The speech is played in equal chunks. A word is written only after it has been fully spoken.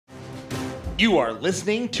You are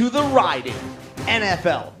listening to The Riding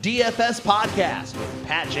NFL DFS Podcast with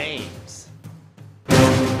Pat James.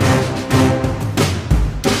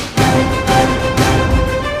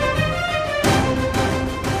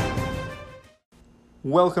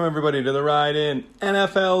 Welcome everybody to The Ride-In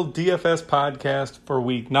NFL DFS Podcast for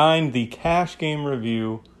Week 9, the cash game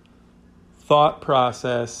review, thought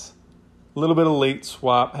process, a little bit of late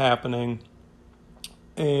swap happening,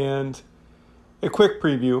 and a quick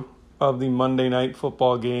preview of the Monday Night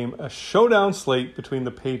Football game, a showdown slate between the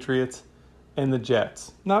Patriots and the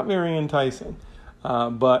Jets. Not very enticing,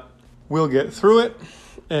 but we'll get through it,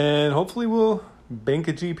 and hopefully we'll bank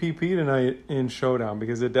a GPP tonight in Showdown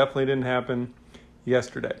because it definitely didn't happen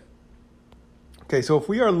yesterday. Okay, so if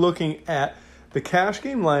we are looking at the cash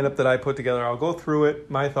game lineup that I put together, I'll go through it,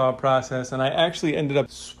 my thought process, and I actually ended up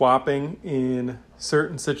swapping in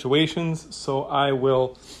certain situations, so I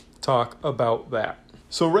will talk about that.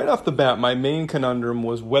 So right off the bat, my main conundrum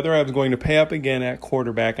was whether I was going to pay up again at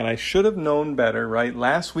quarterback, and I should have known better, right?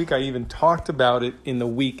 Last week I even talked about it in the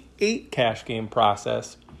Week 8 cash game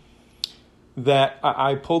process, that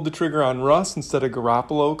I pulled the trigger on Russ instead of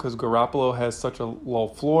Garoppolo because Garoppolo has such a low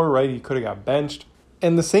floor, right? He could have got benched.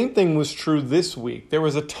 And the same thing was true this week. There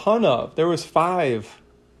was 5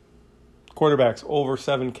 quarterbacks over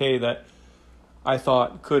 7K that I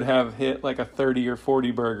thought could have hit like a 30 or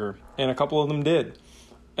 40 burger, and a couple of them did.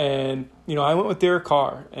 And, I went with Derek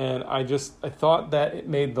Carr, and I thought that it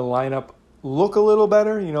made the lineup look a little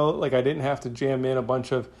better, like I didn't have to jam in a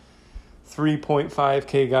bunch of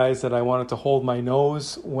 3.5K guys that I wanted to hold my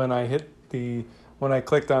nose when I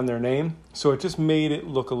clicked on their name. So it just made it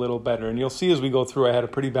look a little better. And you'll see as we go through, I had a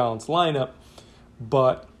pretty balanced lineup,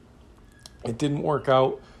 but it didn't work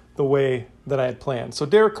out the way that I had planned. So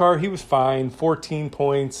Derek Carr, he was fine, 14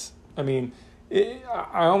 points.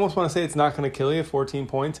 I almost want to say it's not going to kill you, 14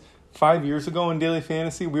 points. 5 years ago in daily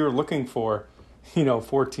fantasy, we were looking for,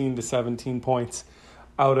 14 to 17 points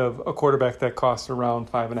out of a quarterback that costs around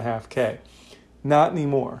 5.5K. Not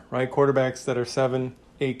anymore, right? Quarterbacks that are 7,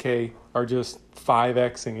 8K are just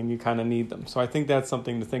 5Xing, and you kind of need them. So I think that's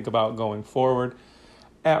something to think about going forward.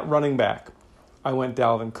 At running back, I went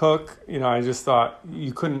Dalvin Cook. I just thought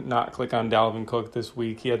you couldn't not click on Dalvin Cook this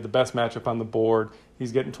week. He had the best matchup on the board.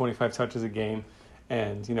 He's getting 25 touches a game,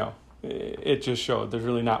 and, it just showed. There's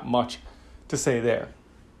really not much to say there.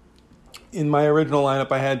 In my original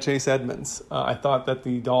lineup, I had Chase Edmonds. I thought that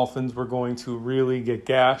the Dolphins were going to really get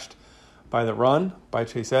gashed by the run by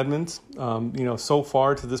Chase Edmonds. So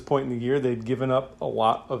far to this point in the year, they'd given up a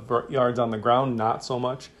lot of yards on the ground, not so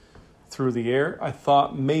much through the air. I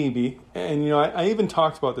thought maybe, and I even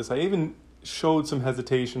talked about this. I even showed some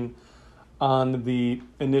hesitation on the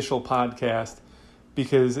initial podcast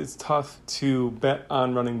because it's tough to bet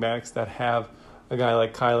on running backs that have a guy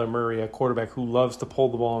like Kyler Murray, a quarterback who loves to pull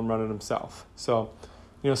the ball and run it himself. So,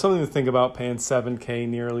 something to think about, paying 7K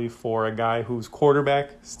nearly for a guy whose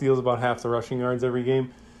quarterback steals about half the rushing yards every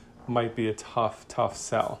game might be a tough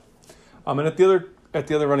sell. And at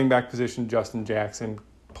the other running back position, Justin Jackson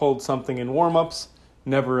pulled something in warm-ups,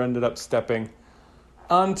 never ended up stepping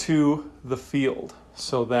onto the field.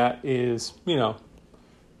 So that is,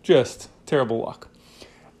 just terrible luck.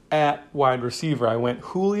 At wide receiver, I went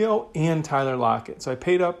Julio and Tyler Lockett. So I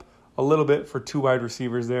paid up a little bit for 2 wide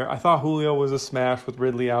receivers there. I thought Julio was a smash with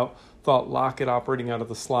Ridley out. Thought Lockett operating out of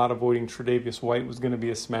the slot, avoiding Tre'Davious White, was going to be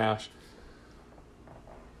a smash.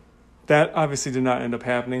 That obviously did not end up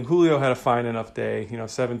happening. Julio had a fine enough day,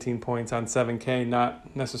 17 points on 7K,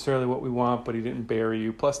 not necessarily what we want, but he didn't bury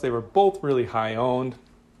you. Plus, they were both really high owned,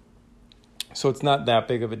 so it's not that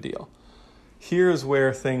big of a deal. Here's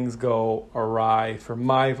where things go awry for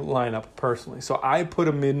my lineup personally. So I put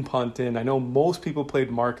a min punt in. I know most people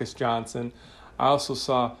played Marcus Johnson. I also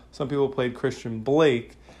saw some people played Christian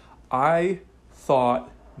Blake. I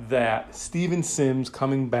thought that Steven Sims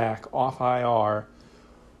coming back off IR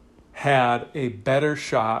had a better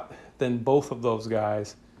shot than both of those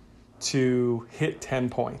guys to hit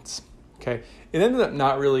 10 points. Okay, it ended up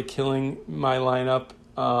not really killing my lineup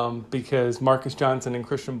because Marcus Johnson and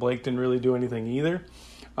Christian Blake didn't really do anything either.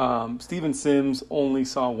 Steven Sims only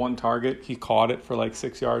saw 1 target. He caught it for like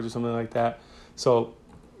 6 yards or something like that. So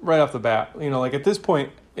right off the bat, at this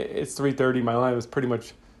point, it's 3:30. My line was pretty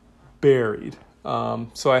much buried.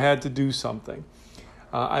 So I had to do something.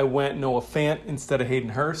 I went Noah Fant instead of Hayden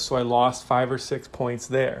Hurst, so I lost 5 or 6 points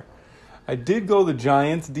there. I did go the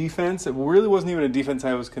Giants defense. It really wasn't even a defense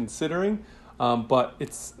I was considering, but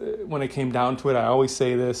it's when it came down to it, I always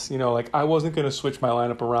say this, I wasn't going to switch my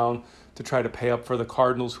lineup around to try to pay up for the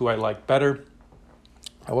Cardinals, who I like better.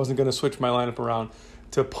 I wasn't going to switch my lineup around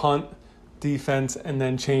to punt defense and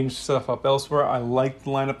then change stuff up elsewhere. I liked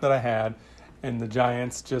the lineup that I had, and the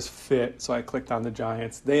Giants just fit, so I clicked on the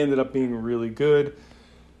Giants. They ended up being a really good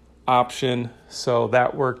option, so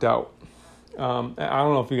that worked out. I don't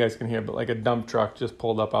know if you guys can hear, but like a dump truck just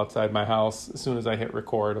pulled up outside my house as soon as I hit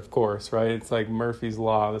record, of course, right? It's like Murphy's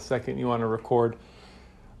Law. The second you want to record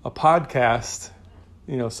a podcast,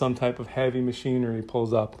 some type of heavy machinery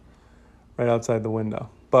pulls up right outside the window.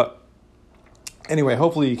 But anyway,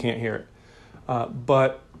 hopefully you can't hear it.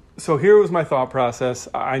 So here was my thought process.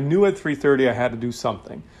 I knew at 3:30 I had to do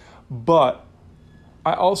something, but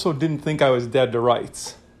I also didn't think I was dead to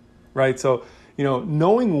rights, right? So,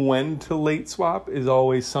 knowing when to late swap is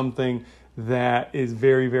always something that is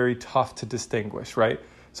very, very tough to distinguish, right?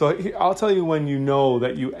 So I'll tell you when you know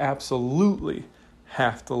that you absolutely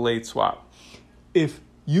have to late swap. If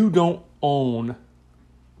you don't own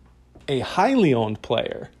a highly owned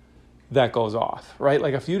player, that goes off, right?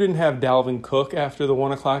 Like if you didn't have Dalvin Cook after the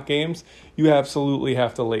 1 o'clock games, you absolutely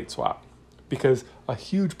have to late swap because a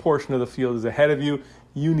huge portion of the field is ahead of you.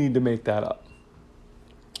 You need to make that up.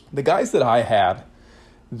 The guys that I had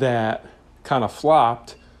that kind of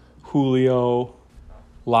flopped, Julio,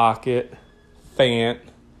 Lockett, Fant,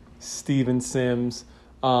 Steven Sims,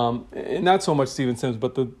 and not so much Steven Sims,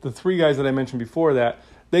 but the three guys that I mentioned before that,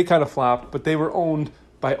 they kind of flopped, but they were owned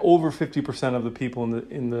by over 50% of the people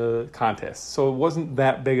in the contest. So it wasn't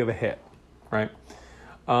that big of a hit, right?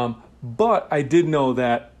 But I did know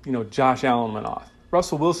that, Josh Allen went off.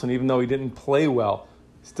 Russell Wilson, even though he didn't play well,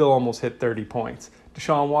 still almost hit 30 points.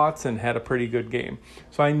 Deshaun Watson had a pretty good game.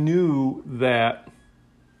 So I knew that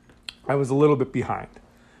I was a little bit behind.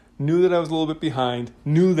 Knew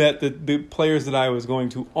that the players that I was going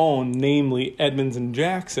to own, namely Edmonds and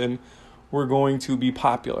Jackson, were going to be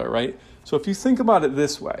popular, right? So if you think about it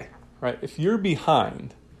this way, right? If you're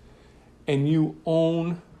behind and you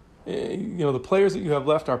own, the players that you have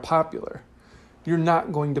left are popular, you're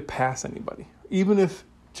not going to pass anybody. Even if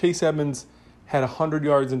Chase Edmonds had 100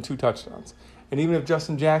 yards and 2 touchdowns, and even if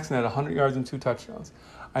Justin Jackson had 100 yards and 2 touchdowns,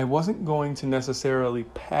 I wasn't going to necessarily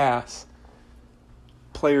pass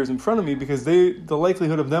players in front of me because the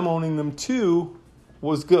likelihood of them owning them too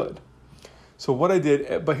was good. So what I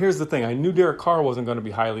did, but here's the thing, I knew Derek Carr wasn't going to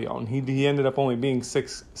be highly owned. He ended up only being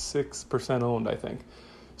 6% owned, I think.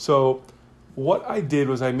 So what I did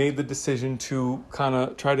was I made the decision to kind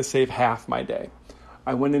of try to save half my day.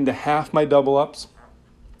 I went into half my double ups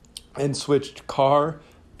and switched Carr,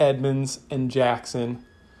 Edmonds, and Jackson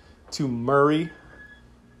to Murray,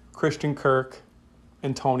 Christian Kirk,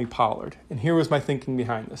 and Tony Pollard. And here was my thinking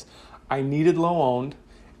behind this. I needed low owned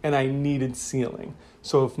and I needed ceiling.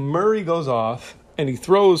 So if Murray goes off and he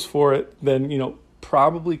throws for it, then,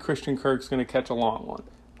 probably Christian Kirk's going to catch a long one.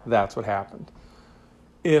 That's what happened.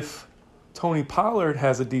 If Tony Pollard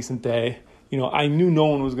has a decent day, I knew no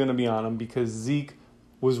one was going to be on him because Zeke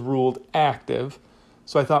was ruled active.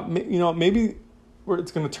 So I thought, maybe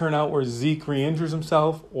it's going to turn out where Zeke re-injures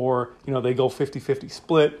himself or, they go 50-50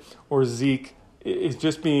 split or Zeke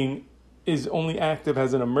is only active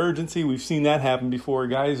as an emergency. We've seen that happen before.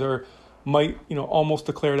 Guys might almost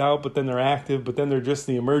declared out, but then they're active, but then they're just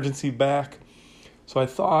the emergency back. So I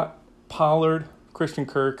thought Pollard, Christian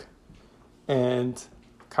Kirk, and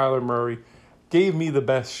Kyler Murray gave me the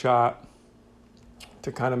best shot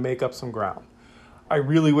to kind of make up some ground. I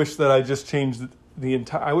really wish that I just changed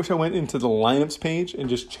I wish I went into the lineups page and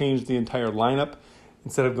just changed the entire lineup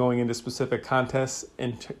instead of going into specific contests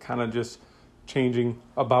and kind of just changing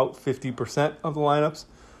about 50% of the lineups.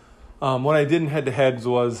 What I did in head-to-heads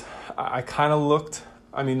was I kind of looked.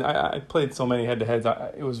 I played so many head-to-heads.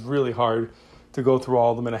 It was really hard to go through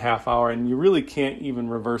all of them in a half hour, and you really can't even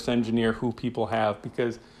reverse engineer who people have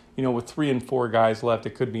because, with 3 and 4 guys left,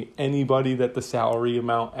 it could be anybody that the salary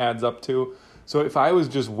amount adds up to. So if I was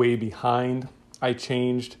just way behind, I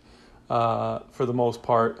changed, for the most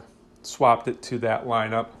part, swapped it to that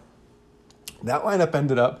lineup. That lineup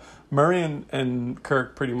ended up, Murray and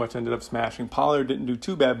Kirk pretty much ended up smashing. Pollard didn't do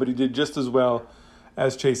too bad, but he did just as well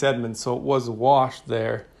as Chase Edmonds, so it was a wash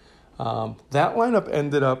there. That lineup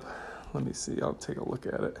ended up, let me see, I'll take a look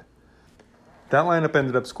at it. That lineup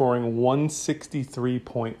ended up scoring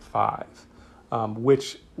 163.5,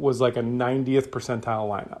 which was like a 90th percentile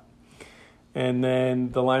lineup. And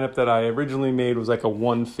then the lineup that I originally made was like a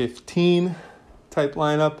 115 type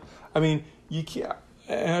lineup. You can't.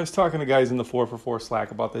 And I was talking to guys in the 4for4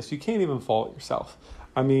 Slack about this. You can't even fault yourself.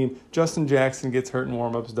 Justin Jackson gets hurt in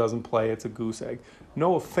warmups, doesn't play. It's a goose egg.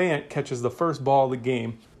 Noah Fant catches the first ball of the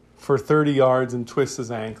game for 30 yards and twists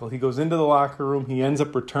his ankle. He goes into the locker room. He ends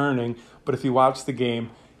up returning. But if you watch the game,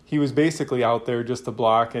 he was basically out there just to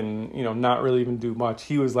block and, not really even do much.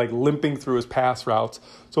 He was like limping through his pass routes.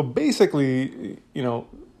 So basically,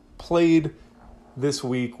 played this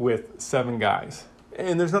week with 7 guys.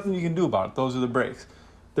 And there's nothing you can do about it. Those are the breaks.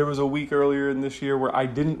 There was a week earlier in this year where I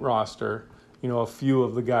didn't roster, a few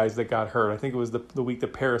of the guys that got hurt. I think it was the week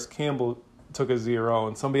that Paris Campbell took a 0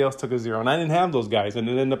 and somebody else took a 0. And I didn't have those guys, and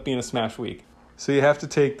it ended up being a smash week. So you have to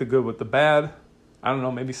take the good with the bad. I don't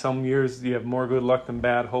know, maybe some years you have more good luck than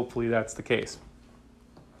bad. Hopefully that's the case.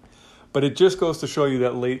 But it just goes to show you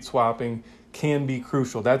that late swapping can be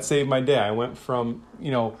crucial. That saved my day. I went from,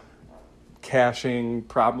 cashing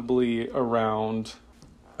probably around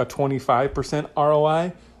a 25%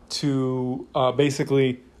 ROI to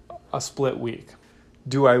basically a split week.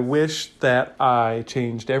 Do I wish that I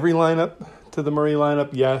changed every lineup to the Murray lineup?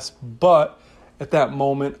 Yes, but at that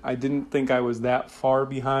moment, I didn't think I was that far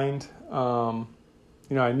behind.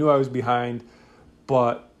 I knew I was behind,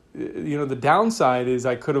 but, the downside is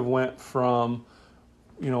I could have went from,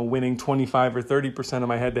 winning 25 or 30% of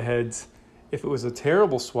my head-to-heads. If it was a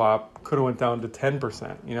terrible swap, could have went down to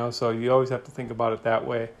 10%, so you always have to think about it that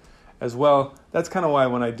way as well. That's kind of why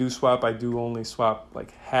when I do swap, I do only swap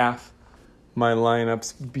like half my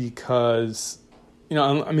lineups because,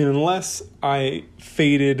 unless I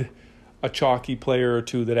faded a chalky player or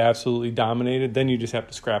two that absolutely dominated, then you just have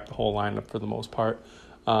to scrap the whole lineup for the most part.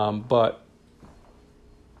 But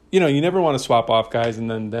you never want to swap off guys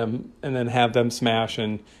and then have them smash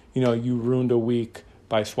and you ruined a week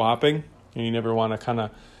by swapping, and you never want to kind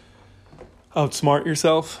of outsmart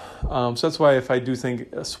yourself. So that's why if I do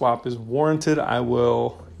think a swap is warranted, I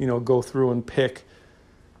will go through and pick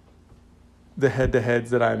the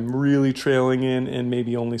head-to-heads that I'm really trailing in and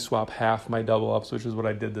maybe only swap half my double-ups, which is what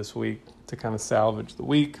I did this week to kind of salvage the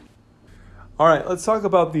week. All right, let's talk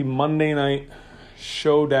about the Monday night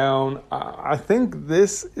showdown. I think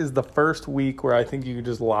this is the first week where I think you could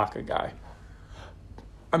just lock a guy.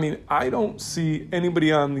 I don't see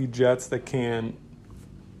anybody on the Jets that can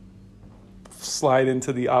slide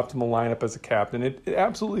into the optimal lineup as a captain. It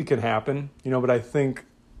absolutely can happen, but I think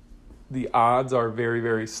the odds are very,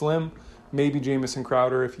 very slim. Maybe Jamison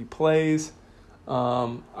Crowder if he plays.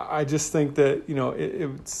 I just think that,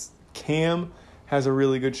 it's Cam has a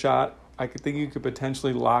really good shot. I think you could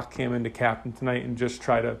potentially lock Cam into captain tonight and just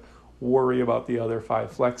try to worry about the other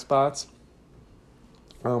 5 flex spots.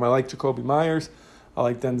 I like Jacoby Myers. I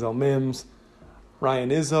like Denzel Mims.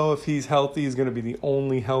 Ryan Izzo, if he's healthy, is going to be the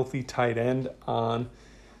only healthy tight end on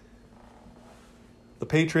the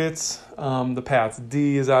Patriots. The Pats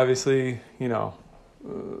D is obviously,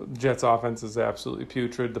 Jets offense is absolutely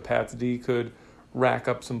putrid. The Pats D could rack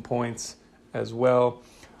up some points as well.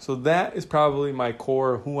 So that is probably my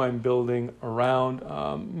core of who I'm building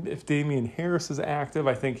around. If Damian Harris is active,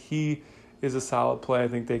 I think he is a solid play. I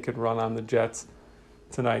think they could run on the Jets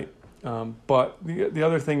tonight. But the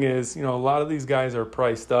other thing is, a lot of these guys are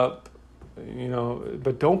priced up,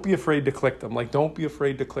 but don't be afraid to click them. Like, don't be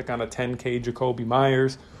afraid to click on a 10K Jacoby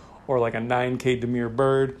Myers or like a 9K Damiere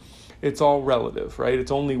Byrd. It's all relative, right? It's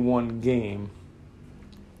only one game.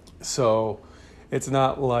 So it's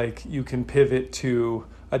not like you can pivot to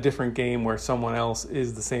a different game where someone else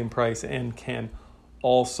is the same price and can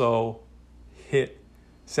also hit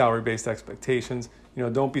salary-based expectations.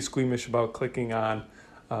 Don't be squeamish about clicking on,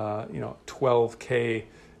 12K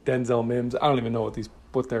Denzel Mims. I don't even know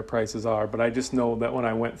what their prices are, but I just know that when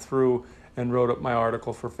I went through and wrote up my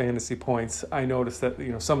article for Fantasy Points, I noticed that,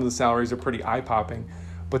 some of the salaries are pretty eye-popping,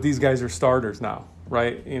 but these guys are starters now,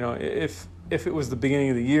 right? If it was the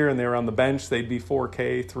beginning of the year and they were on the bench, they'd be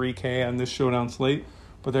 4K, 3K on this showdown slate,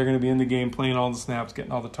 but they're going to be in the game, playing all the snaps,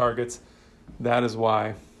 getting all the targets. That is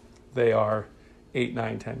why they are 8,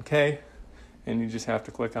 9, 10K, and you just have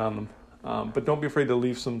to click on them. But don't be afraid to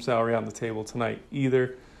leave some salary on the table tonight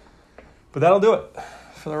either. But that'll do it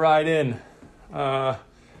for the ride in.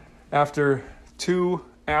 After 2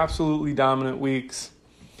 absolutely dominant weeks,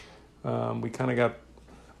 we kind of got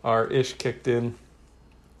our ish kicked in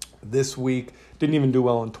this week. Didn't even do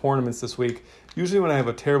well in tournaments this week. Usually when I have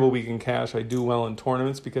a terrible week in cash, I do well in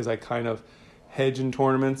tournaments because I kind of hedge in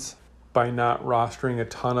tournaments by not rostering a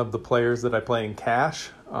ton of the players that I play in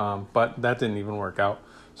cash. But that didn't even work out.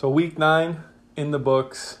 So week 9 in the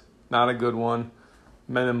books, not a good one.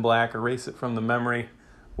 Men in Black, erase it from the memory.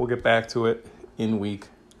 We'll get back to it in week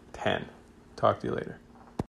 10. Talk to you later.